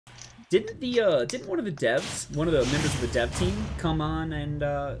Didn't one of the devs, one of the members of the dev team, come on and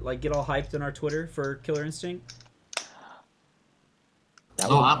like get all hyped on our Twitter for Killer Instinct?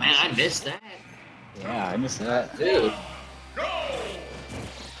 Oh man, I missed that. Yeah, I missed that too.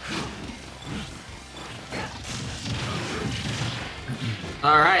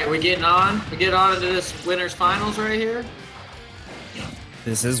 All right, we get on into this winners finals right here.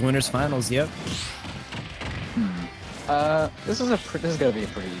 This is winners finals. Yep. This is gonna be a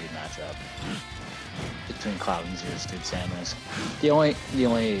pretty easy matchup between Cloud and Zero's Dude Samus. The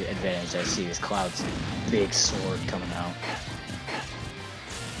only advantage I see is Cloud's big sword coming out.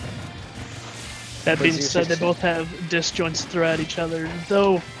 That being said, they both have disjoints throughout each other,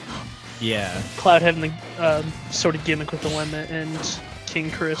 though. Yeah. Cloud having the sort of gimmick with the limit, and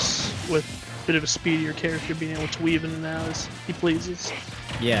King Chris with a bit of a speedier character being able to weave in and out as he pleases.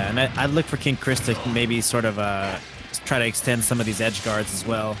 Yeah, and I'd look for King Chris to maybe sort of try to extend some of these edge guards as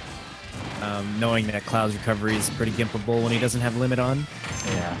well, knowing that Cloud's recovery is pretty gimpable when he doesn't have limit on.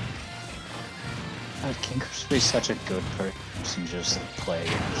 Yeah. King Chris would be such a good person just to play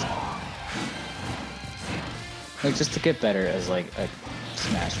against. Like, just to get better as, like, a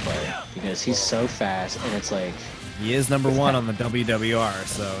Smash player, because he's so fast, and it's like... He is number one on the WWR,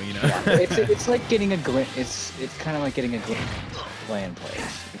 so, you know... Yeah, it's like getting a glimpse, it's kind of like getting a glimpse of LAN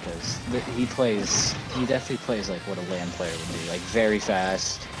players, because he definitely plays like what a LAN player would do, like, very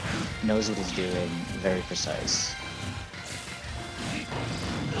fast, knows what he's doing, very precise.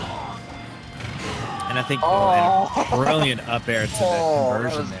 And I think a brilliant up air to the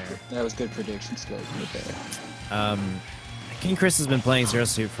conversion there. That was good prediction skills right there. King Chris has been playing Zero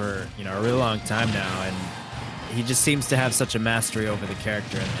Suit for a really long time now, and he just seems to have such a mastery over the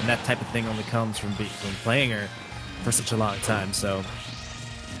character, and that type of thing only comes from playing her for such a long time. So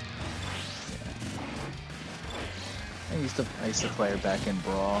I used to play her back in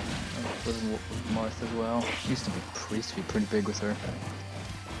Brawl with Marth as well. Used to be pretty big with her.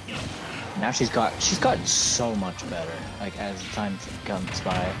 Now she's gotten so much better. Like, as time comes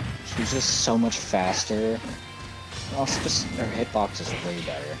by, she's just so much faster. Also, just her hitbox is way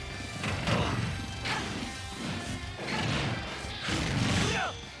better.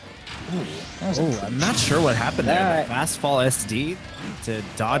 Ooh, I'm not sure what happened there. The fast fall SD to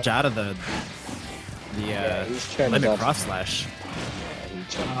dodge out of the limit cross slash.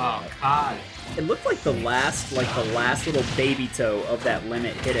 Oh God! It looked like the last little baby toe of that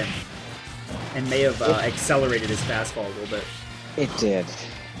limit hit him, and may have accelerated his fast fall a little bit. It did.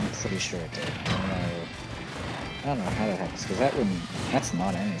 I'm pretty sure it did. I don't know how that happens, because that's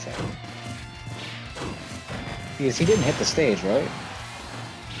not anything. Because he didn't hit the stage, right?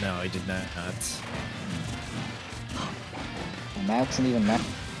 No, he did not. And that's an even match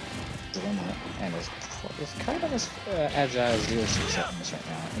the limit, and it's kind of as Zero Suit in this right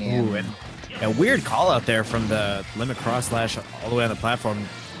now. And ooh, and a weird call out there from the limit cross slash all the way on the platform.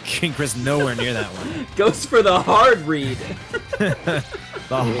 King Chris nowhere near that one. Goes for the hard read. The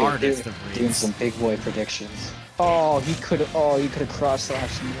hardest of reads. Doing some big boy predictions. Oh, he could have cross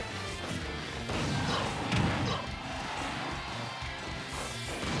slashed me.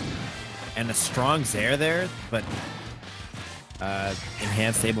 And a strong Zair there, but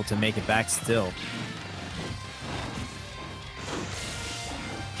Enhanced able to make it back still.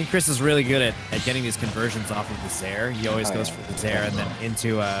 King Chris is really good at getting these conversions off of the Zair. He always goes for the Zair and then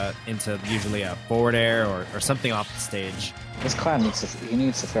into usually a forward air or something off the stage. This Clown needs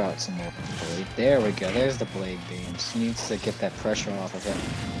to throw out some more blade. There we go. There's the blade beams. He needs to get that pressure off of him.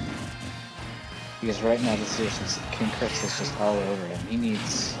 Because right now King Chris is just all over him. He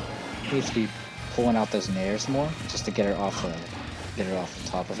needs to be pulling out those nairs more just to get her off the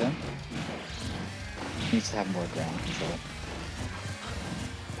top of him. He needs to have more ground control.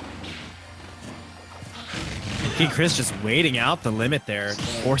 King Chris just waiting out the limit there,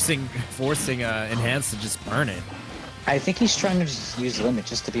 forcing Enhanced to just burn it. I think he's trying to just use limit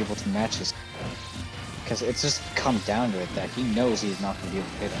just to be able to match his, because it's just come down to it that he knows he's not going to be able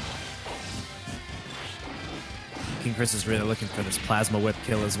to hit him. King Chris is really looking for this plasma whip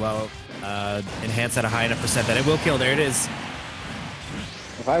kill as well. Enhanced at a high enough percent that it will kill. There it is.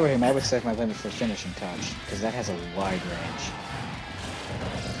 If I were him, I would save my limit for finishing touch, because that has a wide range.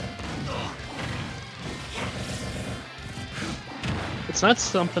 It's not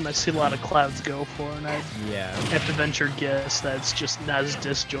something I see a lot of Clouds go for, and I have to venture guess that's just not as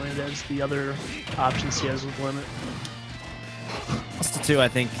disjointed as the other options he has with limit. Also, too, I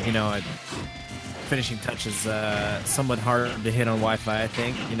think, finishing touch is somewhat harder to hit on Wi-Fi, I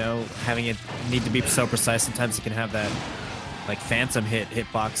think. Having it need to be so precise, sometimes it can have that, like, phantom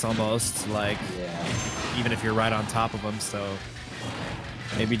hitbox almost, like, even if you're right on top of them, so...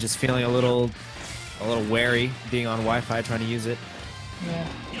 maybe just feeling a little wary being on Wi-Fi trying to use it. Yeah,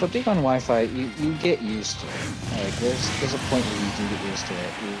 but being on Wi-Fi, you get used to it. Like there's a point where you do get used to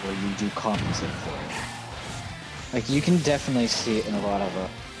it, where you do compensate for it. Like you can definitely see it in a lot of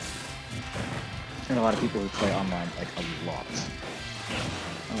people who play online, like a lot.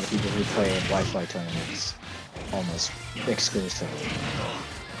 A lot of people who play in Wi-Fi tournaments almost exclusively.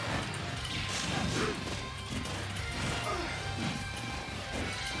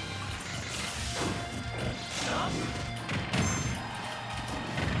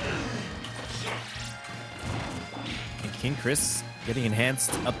 And King Chris getting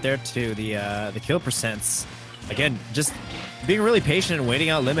enhanced up there to the kill percents. Again, just being really patient and waiting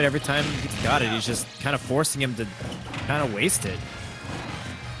out limit every time he's got it. He's just kind of forcing him to kind of waste it.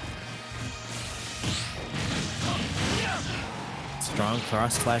 Strong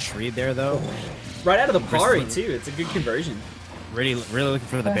cross-slash read there, though. Right out of the parry, too. It's a good conversion. Really looking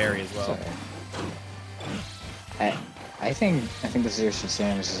for the berry as well. I think the Zero Suit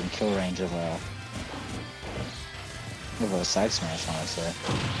Samus is in kill range of a side smash, honestly.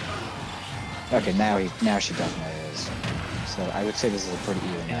 Okay, now she definitely is. So I would say this is a pretty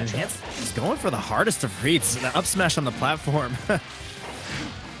even matchup. He's going for the hardest of reads, the up smash on the platform.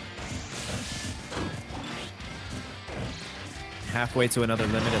 Halfway to another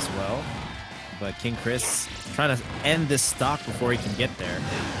limit as well. But King Chris trying to end this stock before he can get there.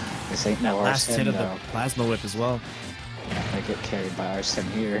 This ain't no last Arsene, hit of though. the plasma whip as well. Yeah, I get carried by Arsene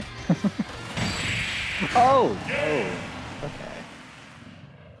here. Oh! Okay.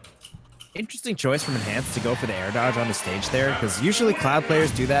 Interesting choice from Enhanced to go for the air dodge on the stage there, because usually Cloud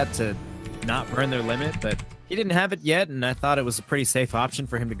players do that to not burn their limit, but he didn't have it yet, and I thought it was a pretty safe option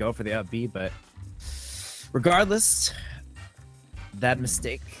for him to go for the up B, but regardless, that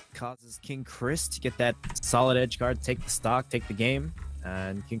mistake causes King Chris to get that solid edge guard, take the stock, take the game,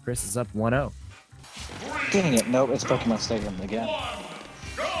 and King Chris is up 1-0. Dang it, nope, it's Pokemon Stadium again.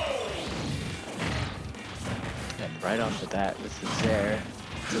 And right off the bat, this is there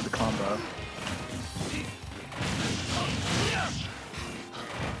to the combo.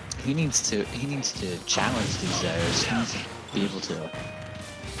 He needs to challenge these Zers. He needs to be able to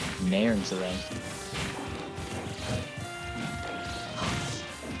nair into them.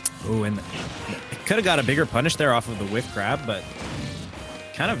 Ooh, and could have got a bigger punish there off of the whiff grab, but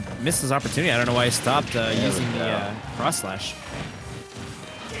kind of missed his opportunity. I don't know why he stopped using the cross slash.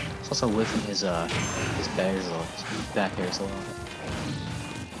 He's also whiffing his bears a lot, his back airs a lot.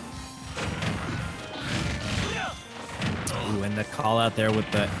 Ooh, and the call out there with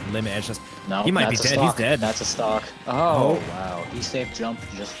the limit edge. Just, no, he might be dead. He's dead. That's a stock. Oh, wow. He saved jump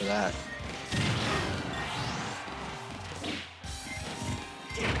just for that.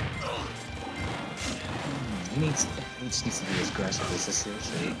 He just needs to be as aggressive as this is,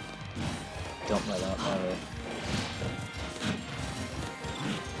 so don't let up.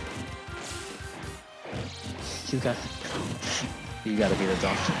 You gotta be the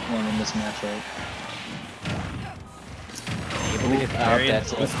dominant one in this match, right?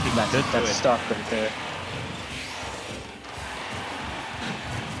 That's a stock right there.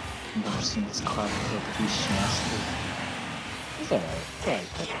 I've never seen this Cloud before, but he's smashed it. It's alright.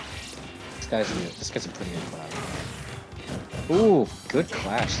 This guy's a pretty good Cloud. Ooh, good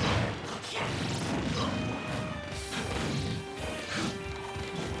clash there.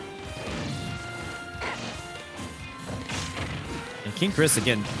 And King Chris,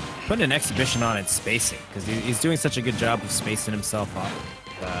 again, putting an exhibition on in spacing, because he's doing such a good job of spacing himself off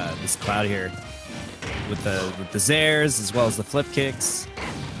this Cloud here. With the Zairs, as well as the flip kicks.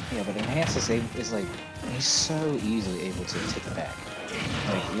 Yeah, but Enhanced is like, he's so easily able to take it back.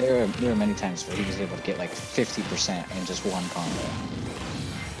 Like, there are many times where he was able to get like 50% in just one combo.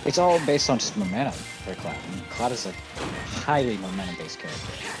 It's all based on just momentum for Cloud. And Cloud is a highly momentum-based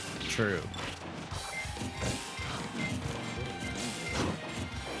character. True.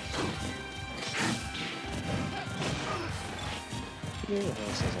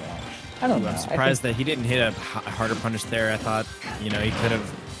 I don't know. I'm surprised that he didn't hit a harder punish there. I thought, he could have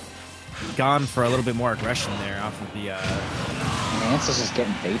gone for a little bit more aggression there off of the... Lance is just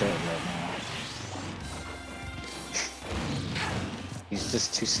getting beta right now. He's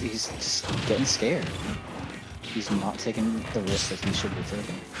just getting scared. He's not taking the risk that he should be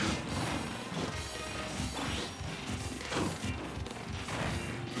taking.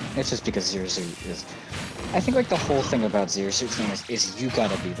 It's just because Zero Suit is... I think like the whole thing about Zero Suit is you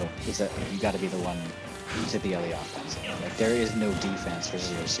gotta be the one to be on the offense. Like there is no defense for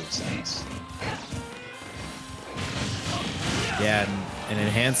Zero Suit Samus. Yeah, and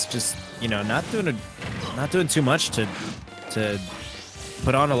Enhanced just not doing too much to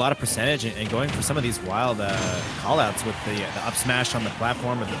put on a lot of percentage and going for some of these wild callouts with the up smash on the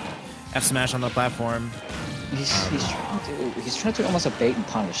platform or the F smash on the platform. He's trying to do almost a bait and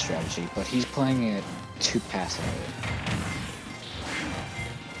punish strategy, but he's playing it too passively.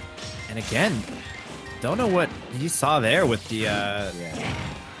 And again, don't know what he saw there with the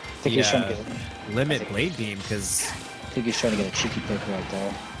limit blade beam, because I think he's trying to get a cheeky pick right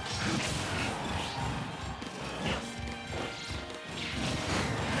there.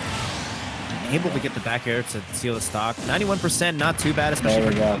 Able to get the back air to seal the stock. 91%, not too bad,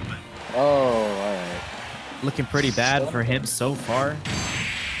 especially for him. Oh, alright. Looking pretty bad for him so far.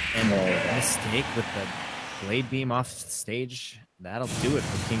 And a mistake with the blade beam off stage. That'll do it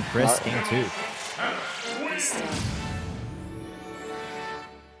for King Chris, game 2.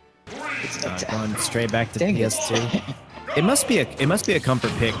 It's going straight back to PS2. It must be a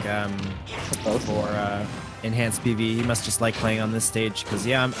comfort pick for Enhanced PV. He must just like playing on this stage, because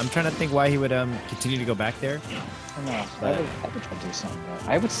yeah, I'm trying to think why he would continue to go back there. I don't know. I would try to do something there.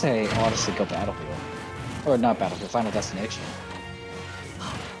 I would say honestly go Battlefield. Or not Battlefield, Final Destination.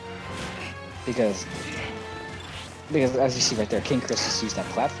 Because as you see right there, King Chris just used that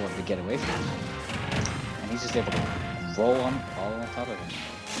platform to get away from him. And he's just able to roll all on top of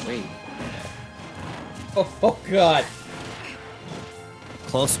him. Wait. Oh god.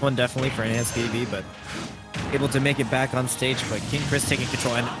 Close one definitely for Enhanced PV, but able to make it back on stage. But King Chris taking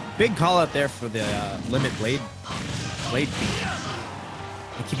control, and big call out there for the limit blade beam.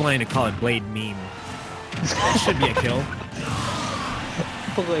 I keep wanting to call it blade meme. That should be a kill.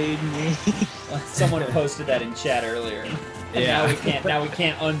 Blade meme. Someone posted that in chat earlier. And Yeah. Now we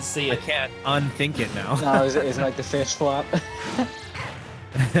can't unsee it. I can't unthink it now. No, it's like the fish flop.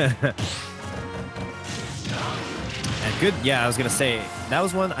 And good, yeah, I was gonna say that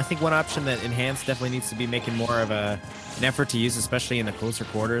was one. I think one option that Enhanced definitely needs to be making more of an effort to use, especially in the closer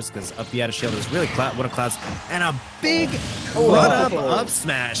quarters, because up B out of shield is really one of Cloud's, and a big run up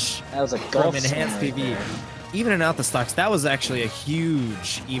smash. That was a from golf Enhanced swing PV. right there. Evening out the stocks. That was actually a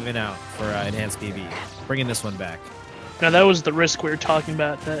huge even out for Enhanced PV. Bringing this one back. Now that was the risk we were talking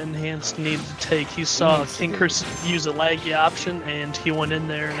about that Enhanced needed to take. He saw King Chris use a laggy option, and he went in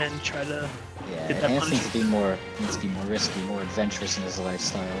there and tried to get that Enhanced punish. needs to be more risky, more adventurous in his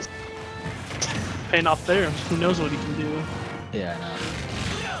lifestyles. Paying off there. Who knows what he can do? Yeah,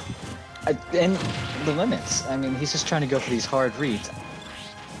 I know. And the limits. I mean, he's just trying to go for these hard reads.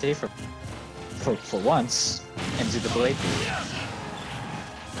 Stay for once and do the blade beam.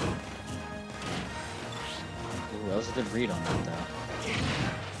 Ooh, that was a good read on that, though.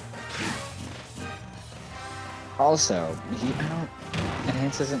 Also,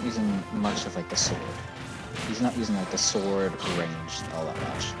 Enhance isn't using much of like the sword. He's not using like the sword range all that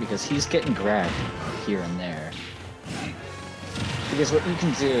much, because he's getting grabbed here and there. Because what you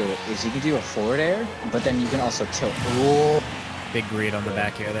can do is you can do a forward air, but then you can also tilt. Ooh. Big read on the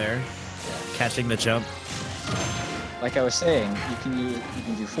back air there. Yeah. Catching the jump. Like I was saying, you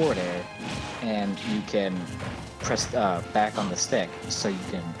can do forward air, and you can press back on the stick, so you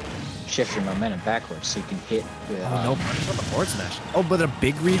can shift your momentum backwards, so you can hit with. No punish on the forward smash. Oh, but a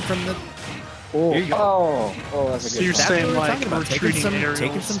big read from the. Oh, Here you go. Oh, that's a good. So you're shot. saying, That's what we're like, talking about. retreating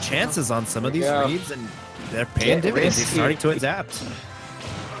Taking some aerials. chances on some of these Yeah. reads, and they're paying Get dividends. He's risky. starting to adapt.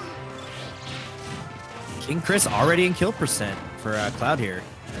 King Chris already in kill percent for Cloud here.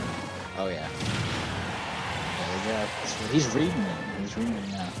 Oh yeah. There we go. He's reading it. He's reading it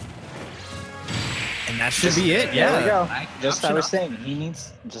now. And that should be it. Yeah. There we go. Like, Just option I was up. saying, he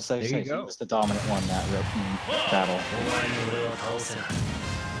needs. Just like I There said, you he go. was the dominant one that battle.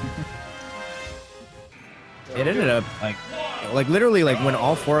 It ended up like literally like when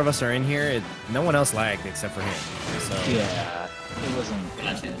all four of us are in here, no one else lagged except for him. So Yeah, it wasn't.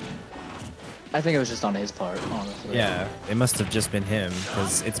 I think it was just on his part, honestly. yeah, it must have just been him,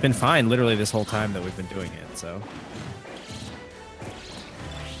 because it's been fine literally this whole time that we've been doing it. So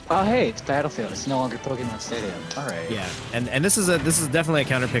Oh hey, it's Battlefield. It's no longer Pokemon Stadium. All right. yeah, and this is definitely a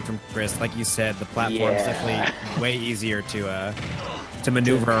counter pick from Chris. Like you said, the platform is Yeah. definitely way easier to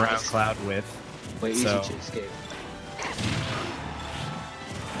maneuver around Cloud with. Way easier So- to escape.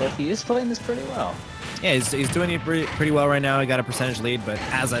 But he is playing this pretty well. Yeah, he's doing it pretty well right now. He got a percentage lead, but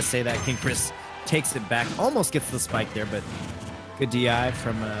as I say that, King Chris takes it back, almost gets the spike there, but good DI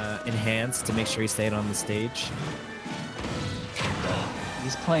from Enhanced to make sure he stayed on the stage.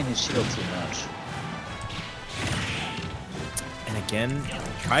 He's playing his shield too much. And again,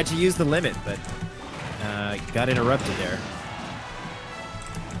 tried to use the limit, but got interrupted there.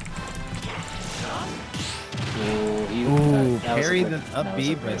 Ooh, that was a parry good- the up that was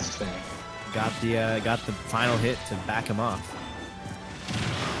B, a but great thing. got the final hit to back him off.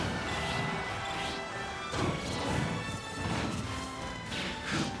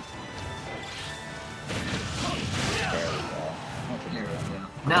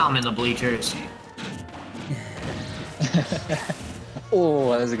 Now I'm in the bleachers.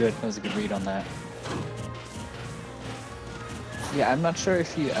 Oh, that was a good read on that. Yeah, I'm not sure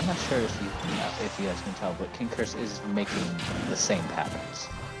if you guys can tell, but King Chris is making the same patterns.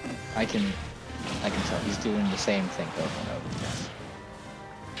 I can tell he's doing the same thing over and over again.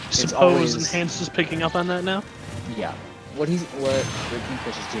 Suppose Enhanced is picking up on that now? Yeah. What King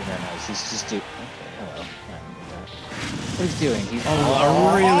Chris is doing right now is he's just doing. Okay, hello. What he's doing? He's a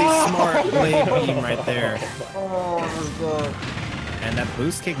really smart blade beam right there. Oh, that was good. And that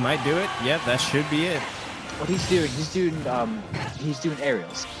boost kick might do it. Yep, that should be it. What he's doing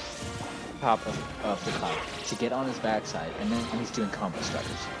aerials, top of the cloud to get on his backside, and then he's doing combo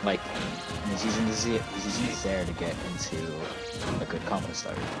starters. Like, and he's using the Zair to get into a good combo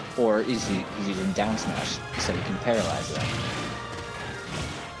starter, or he's using down smash so he can paralyze them.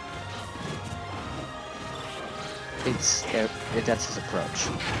 That's his approach.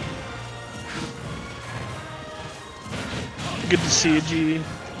 Good to see you, G.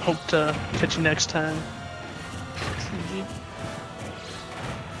 Hope to catch you next time.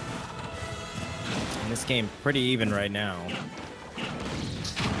 This game pretty even right now.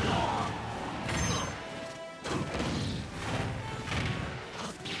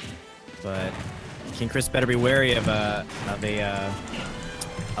 But King Chris better be wary of a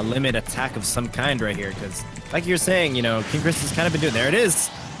limit attack of some kind right here, because like you're saying, you know, King Chris has kind of been doing. There it is.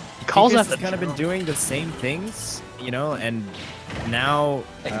 Calls King Chris has kind of been doing the same things, you know, and now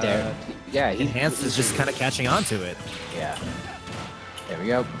Enhanced is just kind of catching on to it. Yeah. There we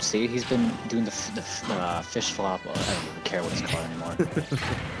go. See, he's been doing the fish flop. Well, I don't even care what it's called anymore.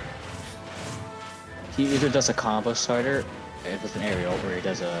 He either does a combo starter with an aerial, or he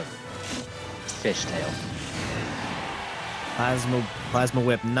does a fish tail. Plasma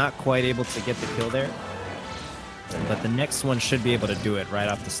whip, not quite able to get the kill there, but the next one should be able to do it right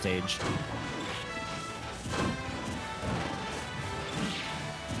off the stage.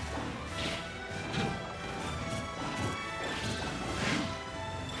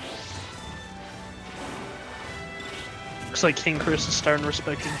 Looks like King Chris is starting to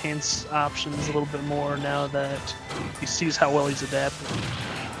respect Enhanced options a little bit more now that he sees how well he's adapting.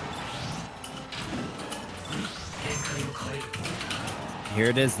 Here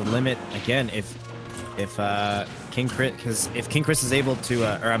it is, the limit again. If King Chris is able to,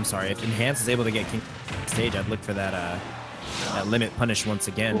 or I'm sorry, if Enhanced is able to get King stage, I'd look for that limit punish once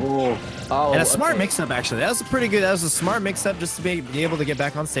again. Oh, and a smart mix-up actually. That was a smart mix-up just to be able to get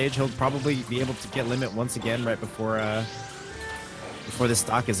back on stage. He'll probably be able to get limit once again right before this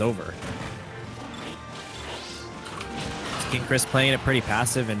stock is over. King Chris playing it pretty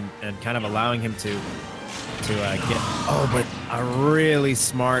passive and kind of allowing him to get. Oh, but a really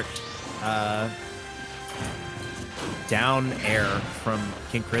smart down air from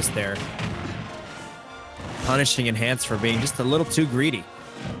King Chris there, punishing Enhanced for being just a little too greedy.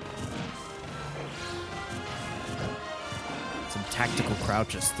 Some tactical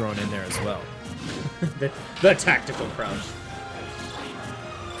crouches thrown in there as well. the tactical crouch.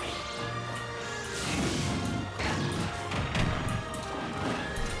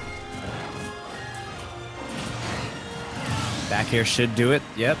 Back here should do it.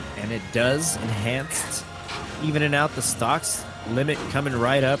 Yep, and it does. Enhanced, evening out the stocks. Limit coming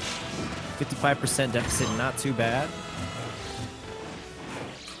right up. 55% deficit, not too bad.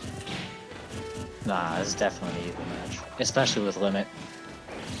 Nah, it's definitely an even match, especially with limit.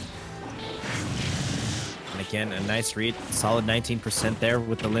 And again, a nice read, solid 19% there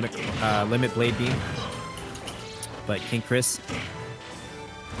with the limit blade beam. But King Chris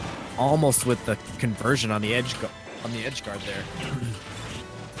almost with the conversion on the edge guard there.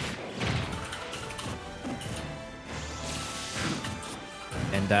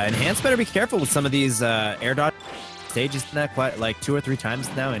 And Enhanced better be careful with some of these air dodge stages. That quite like 2 or 3 times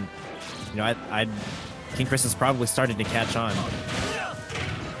now, and you know, King Chris is probably starting to catch on.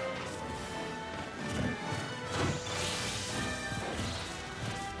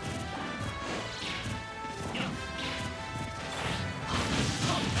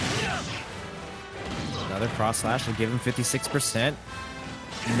 Another cross slash will give him 56%.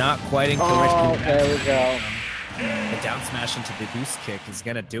 Not quite in correct. Oh, there we go. The down smash into the boost kick is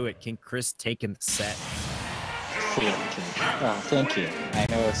gonna do it. King Chris taking the set. Oh, thank you. I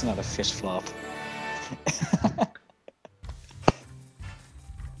know it's not a fish flop.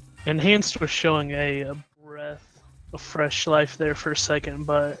 Enhanced was showing a breath of fresh life there for a second,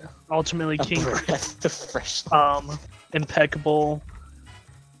 but ultimately King breath of fresh impeccable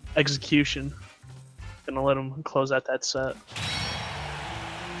execution. Gonna let him close out that set.